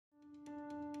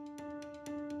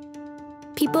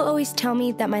People always tell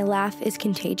me that my laugh is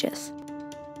contagious.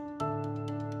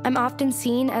 I'm often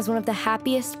seen as one of the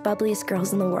happiest, bubbliest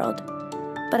girls in the world.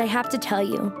 But I have to tell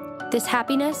you, this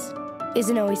happiness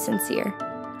isn't always sincere.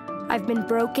 I've been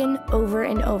broken over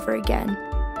and over again.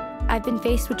 I've been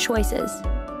faced with choices.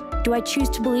 Do I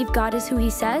choose to believe God is who He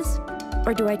says,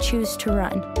 or do I choose to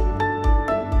run?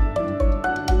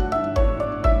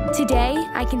 Today,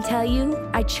 I can tell you,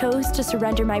 I chose to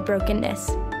surrender my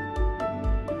brokenness.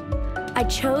 I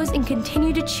chose and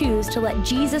continue to choose to let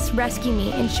Jesus rescue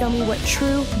me and show me what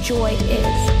true joy is.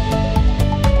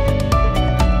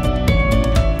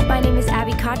 My name is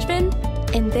Abbey Kochman,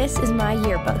 and this is my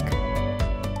yearbook.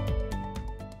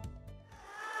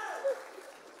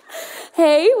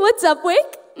 Hey, what's up,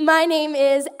 Wick? My name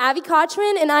is Abbey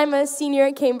Kochman, and I'm a senior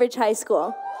at Cambridge High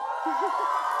School.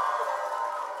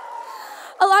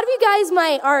 A lot of you guys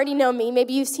might already know me.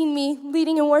 Maybe you've seen me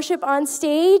leading in worship on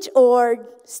stage or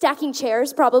stacking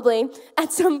chairs, probably,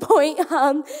 at some point.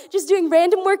 Just doing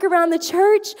random work around the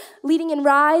church, leading in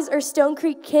Rise or Stone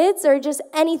Creek Kids, or just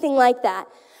anything like that.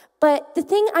 But the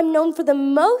thing I'm known for the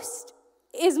most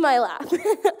is my laugh.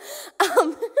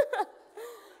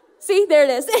 See, there it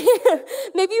is.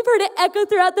 Maybe you've heard it echo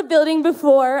throughout the building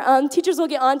before. Teachers will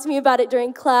get on to me about it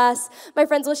during class. My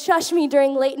friends will shush me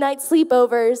during late night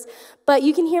sleepovers. But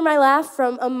you can hear my laugh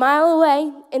from a mile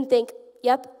away and think,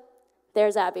 yep,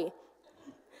 there's Abbey.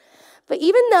 But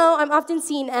even though I'm often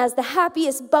seen as the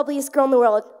happiest, bubbliest girl in the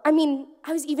world,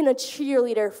 I was even a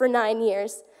cheerleader for 9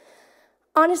 years.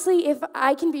 Honestly, if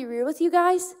I can be real with you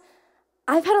guys,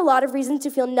 I've had a lot of reason to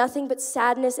feel nothing but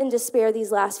sadness and despair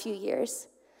these last few years.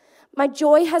 My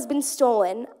joy has been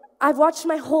stolen. I've watched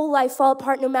my whole life fall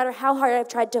apart no matter how hard I've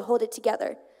tried to hold it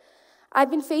together.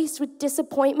 I've been faced with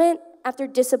disappointment after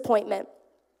disappointment.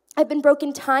 I've been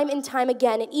broken time and time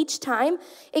again, and each time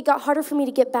it got harder for me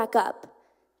to get back up,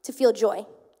 to feel joy,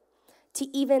 to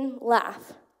even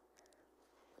laugh.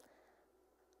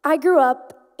 I grew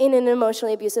up in an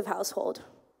emotionally abusive household.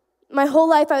 My whole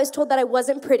life I was told that I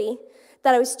wasn't pretty,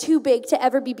 that I was too big to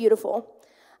ever be beautiful.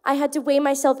 I had to weigh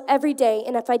myself every day,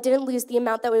 and if I didn't lose the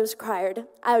amount that was required,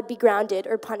 I would be grounded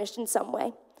or punished in some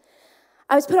way.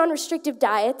 I was put on restrictive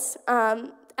diets.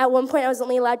 At one point, I was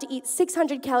only allowed to eat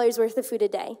 600 calories worth of food a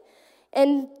day.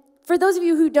 And for those of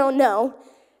you who don't know,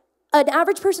 an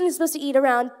average person is supposed to eat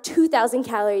around 2,000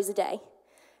 calories a day.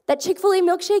 That Chick-fil-A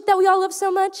milkshake that we all love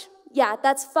so much, yeah,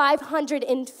 that's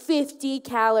 550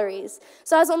 calories.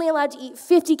 So I was only allowed to eat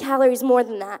 50 calories more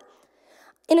than that.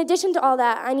 In addition to all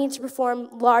that, I needed to perform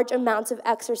large amounts of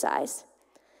exercise.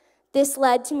 This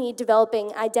led to me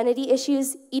developing identity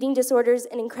issues, eating disorders,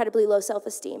 and incredibly low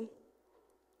self-esteem.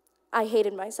 I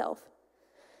hated myself.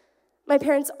 My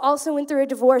parents also went through a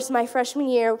divorce my freshman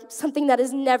year, something that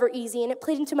is never easy, and it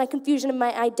played into my confusion of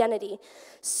my identity.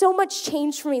 So much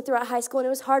changed for me throughout high school, and it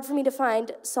was hard for me to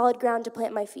find solid ground to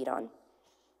plant my feet on.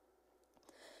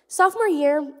 Sophomore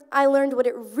year, I learned what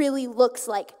it really looks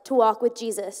like to walk with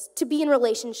Jesus, to be in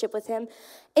relationship with Him.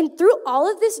 And through all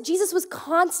of this, Jesus was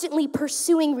constantly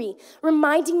pursuing me,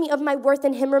 reminding me of my worth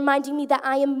in Him, reminding me that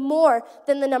I am more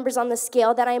than the numbers on the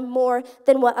scale, that I am more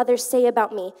than what others say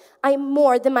about me. I am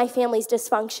more than my family's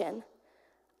dysfunction.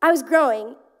 I was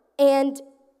growing, and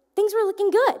things were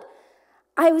looking good.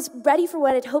 I was ready for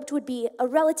what I'd hoped would be a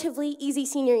relatively easy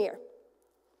senior year.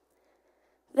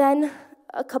 Then,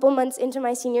 a couple months into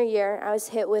my senior year, I was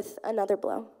hit with another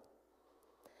blow.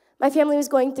 My family was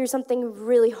going through something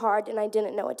really hard, and I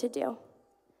didn't know what to do.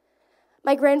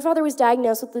 My grandfather was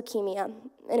diagnosed with leukemia,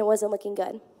 and it wasn't looking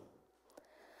good.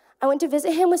 I went to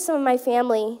visit him with some of my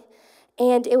family,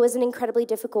 and it was an incredibly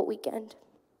difficult weekend.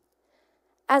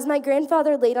 As my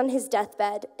grandfather laid on his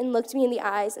deathbed and looked me in the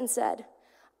eyes and said,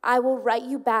 "I will write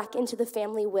you back into the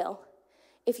family will.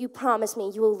 If you promise me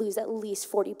you will lose at least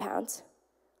 40 pounds.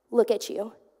 Look at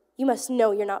you. You must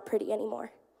know you're not pretty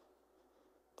anymore."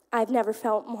 I've never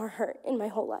felt more hurt in my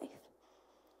whole life.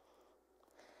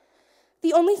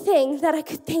 The only thing that I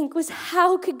could think was,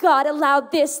 how could God allow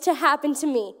this to happen to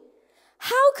me?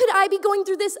 How could I be going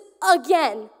through this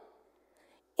again?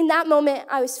 In that moment,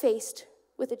 I was faced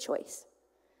with a choice.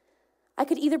 I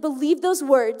could either believe those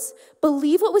words,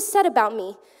 believe what was said about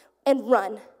me, and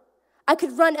run. I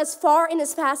could run as far and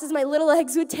as fast as my little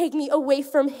legs would take me away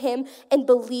from Him and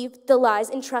believe the lies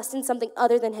and trust in something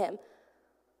other than Him.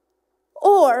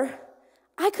 Or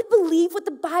I could believe what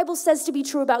the Bible says to be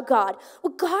true about God,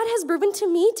 what God has proven to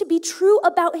me to be true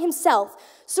about Himself,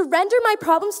 surrender my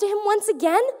problems to Him once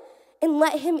again, and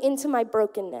let Him into my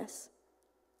brokenness.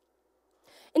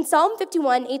 In Psalm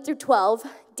 51, 8 through 12,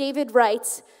 David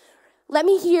writes, "Let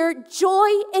me hear joy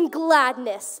and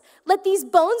gladness. Let these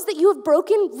bones that you have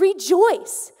broken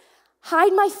rejoice.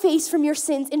 Hide my face from your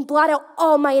sins and blot out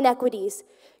all my iniquities.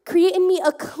 Create in me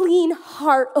a clean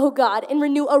heart, O God, and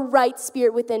renew a right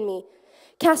spirit within me.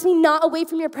 Cast me not away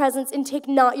from your presence and take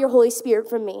not your Holy Spirit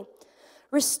from me.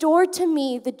 Restore to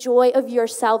me the joy of your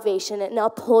salvation and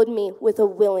uphold me with a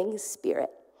willing spirit.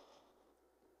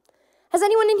 Has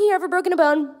anyone in here ever broken a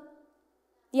bone?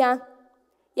 Yeah?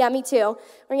 Yeah, me too.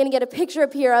 We're going to get a picture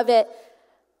up here of it.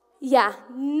 Yeah,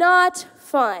 not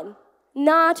fun.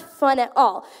 Not fun at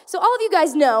all. So all of you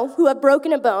guys know who have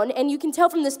broken a bone, and you can tell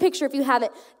from this picture if you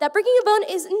haven't, that breaking a bone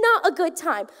is not a good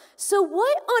time. So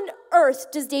what on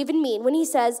earth does David mean when he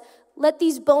says, let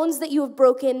these bones that you have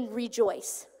broken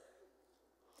rejoice?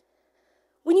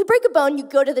 When you break a bone, you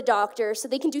go to the doctor so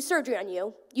they can do surgery on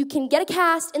you. You can get a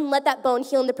cast and let that bone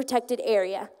heal in the protected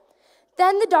area.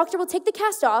 Then the doctor will take the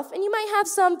cast off, and you might have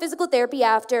some physical therapy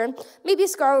after. Maybe a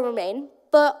scar will remain,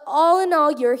 but all in all,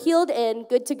 you're healed and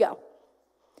good to go.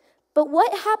 But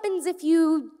what happens if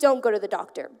you don't go to the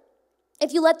doctor?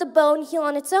 If you let the bone heal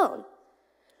on its own?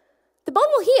 The bone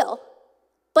will heal,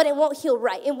 but it won't heal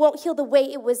right. It won't heal the way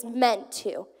it was meant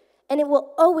to, and it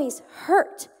will always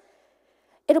hurt.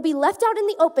 It'll be left out in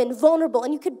the open, vulnerable,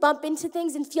 and you could bump into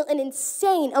things and feel an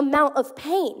insane amount of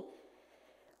pain.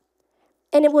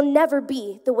 And it will never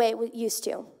be the way it used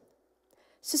to.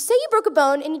 So say you broke a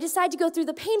bone and you decide to go through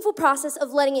the painful process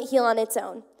of letting it heal on its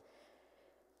own.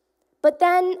 But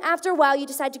then, after a while, you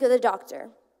decide to go to the doctor.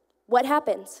 What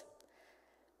happens?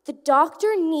 The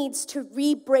doctor needs to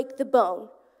re-break the bone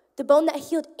that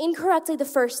healed incorrectly the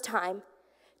first time,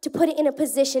 to put it in a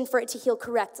position for it to heal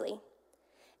correctly.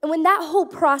 And when that whole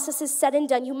process is said and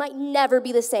done, you might never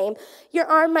be the same. Your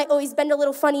arm might always bend a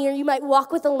little funny, or you might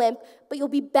walk with a limp, but you'll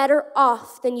be better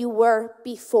off than you were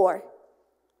before.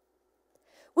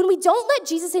 When we don't let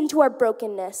Jesus into our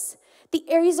brokenness, the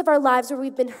areas of our lives where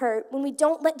we've been hurt, when we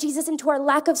don't let Jesus into our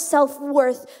lack of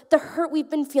self-worth, the hurt we've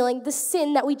been feeling, the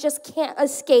sin that we just can't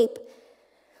escape,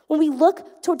 when we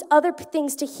look towards other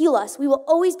things to heal us, we will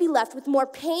always be left with more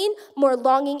pain, more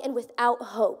longing, and without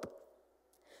hope.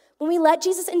 When we let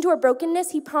Jesus into our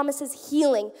brokenness, he promises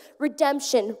healing,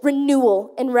 redemption,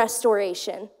 renewal, and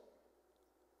restoration.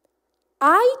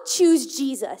 I choose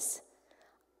Jesus.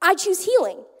 I choose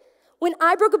healing. When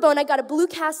I broke a bone, I got a blue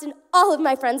cast, and all of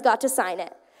my friends got to sign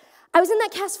it. I was in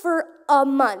that cast for a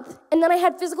month, and then I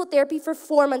had physical therapy for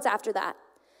 4 months after that.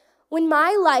 When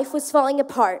my life was falling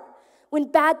apart,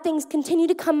 when bad things continue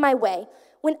to come my way,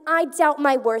 when I doubt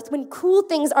my worth, when cruel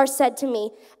things are said to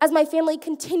me, as my family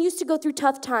continues to go through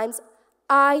tough times,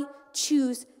 I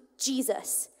choose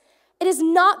Jesus. It has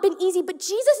not been easy, but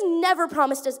Jesus never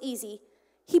promised us easy.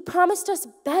 He promised us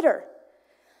better.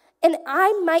 And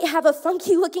I might have a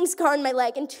funky-looking scar on my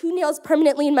leg and 2 nails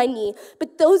permanently in my knee,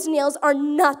 but those nails are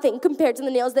nothing compared to the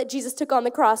nails that Jesus took on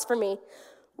the cross for me.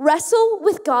 Wrestle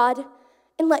with God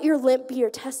and let your limp be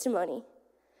your testimony.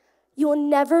 You will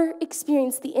never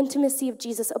experience the intimacy of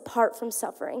Jesus apart from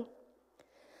suffering.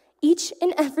 Each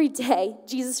and every day,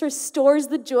 Jesus restores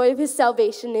the joy of his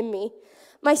salvation in me.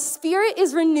 My spirit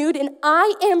is renewed and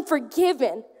I am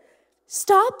forgiven.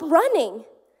 Stop running.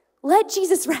 Let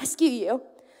Jesus rescue you.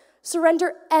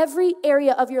 Surrender every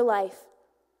area of your life,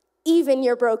 even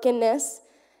your brokenness,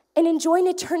 and enjoy an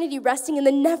eternity resting in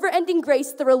the never-ending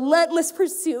grace, the relentless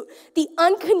pursuit, the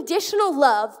unconditional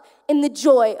love, and the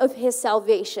joy of his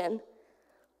salvation.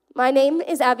 My name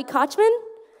is Abbey Kochman,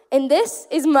 and this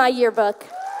is my yearbook.